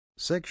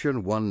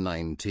Section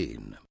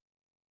 119.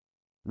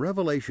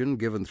 Revelation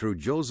given through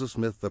Joseph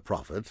Smith the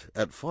prophet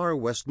at Far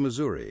West,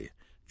 Missouri,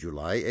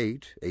 July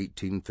 8,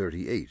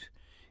 1838,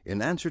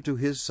 in answer to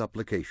his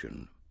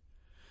supplication.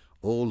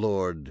 O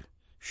Lord,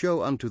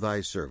 show unto thy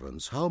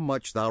servants how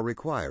much thou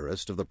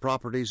requirest of the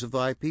properties of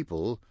thy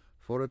people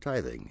for a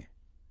tithing.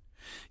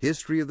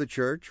 History of the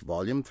Church,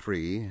 Volume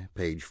 3,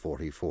 page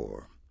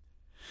 44.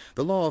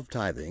 The law of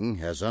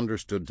tithing, as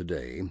understood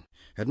today,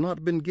 had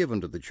not been given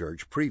to the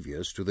Church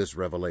previous to this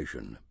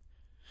revelation.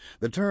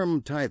 The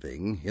term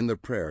tithing, in the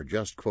prayer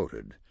just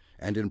quoted,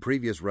 and in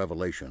previous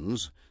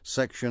revelations,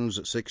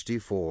 sections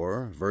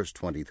 64, verse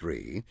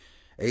 23,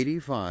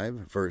 85,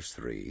 verse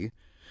 3,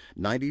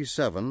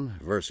 97,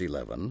 verse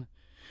 11,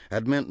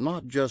 had meant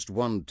not just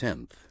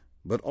 1/10,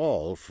 but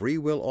all free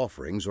will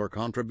offerings or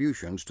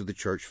contributions to the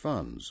church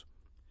funds.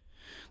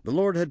 The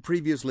Lord had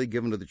previously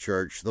given to the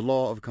church the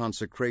law of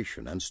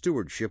consecration and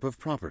stewardship of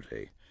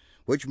property,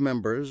 which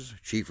members,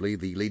 chiefly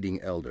the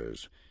leading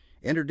elders,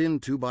 entered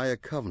into by a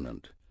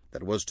covenant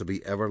that was to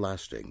be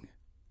everlasting.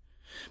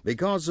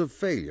 Because of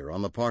failure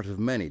on the part of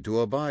many to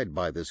abide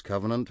by this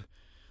covenant,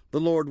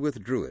 the Lord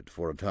withdrew it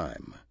for a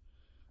time,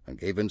 and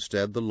gave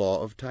instead the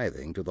law of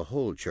tithing to the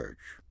whole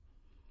church.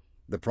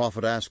 The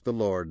prophet asked the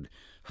Lord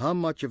how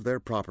much of their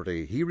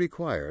property he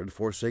required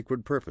for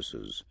sacred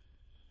purposes.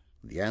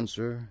 The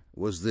answer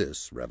was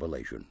this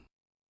revelation.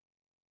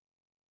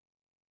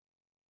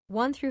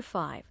 1 through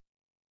 5.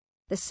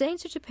 The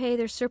saints are to pay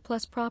their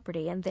surplus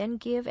property and then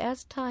give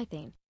as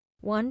tithing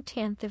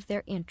 1/10 of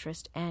their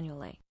interest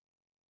annually.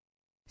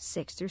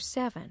 6 through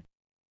 7.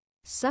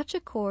 Such a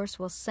course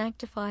will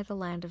sanctify the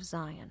land of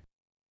Zion.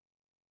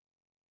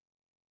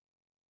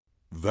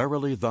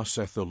 Verily thus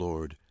saith the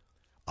Lord,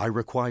 I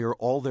require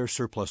all their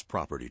surplus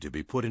property to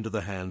be put into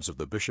the hands of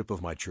the bishop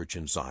of my church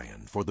in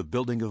Zion, for the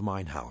building of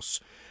mine house,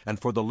 and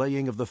for the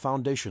laying of the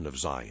foundation of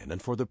Zion,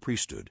 and for the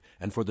priesthood,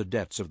 and for the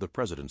debts of the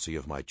presidency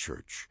of my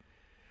church.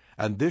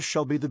 And this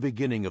shall be the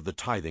beginning of the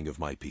tithing of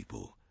my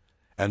people.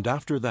 And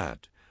after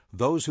that,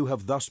 those who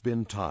have thus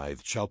been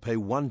tithed shall pay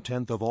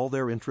 1/10 of all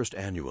their interest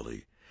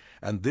annually,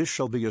 and this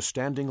shall be a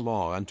standing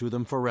law unto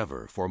them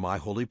forever for my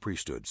holy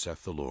priesthood,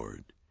 saith the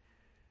Lord.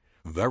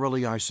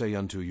 Verily I say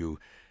unto you,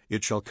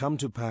 it shall come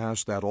to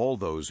pass that all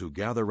those who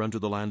gather unto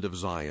the land of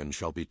Zion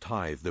shall be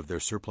tithed of their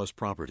surplus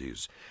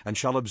properties, and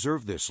shall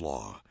observe this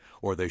law,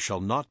 or they shall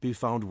not be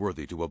found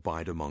worthy to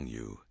abide among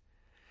you.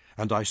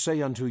 And I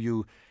say unto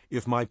you,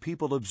 if my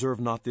people observe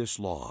not this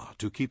law,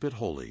 to keep it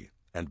holy,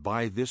 and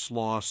by this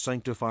law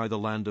sanctify the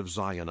land of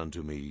Zion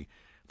unto me,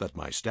 that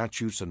my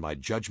statutes and my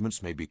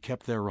judgments may be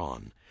kept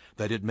thereon,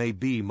 that it may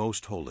be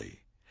most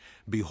holy.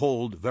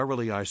 Behold,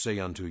 verily I say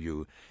unto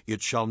you,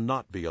 it shall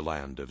not be a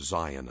land of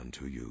Zion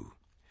unto you.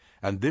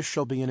 And this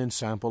shall be an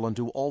ensample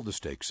unto all the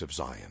stakes of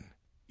Zion.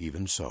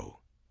 Even so.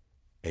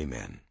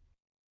 Amen.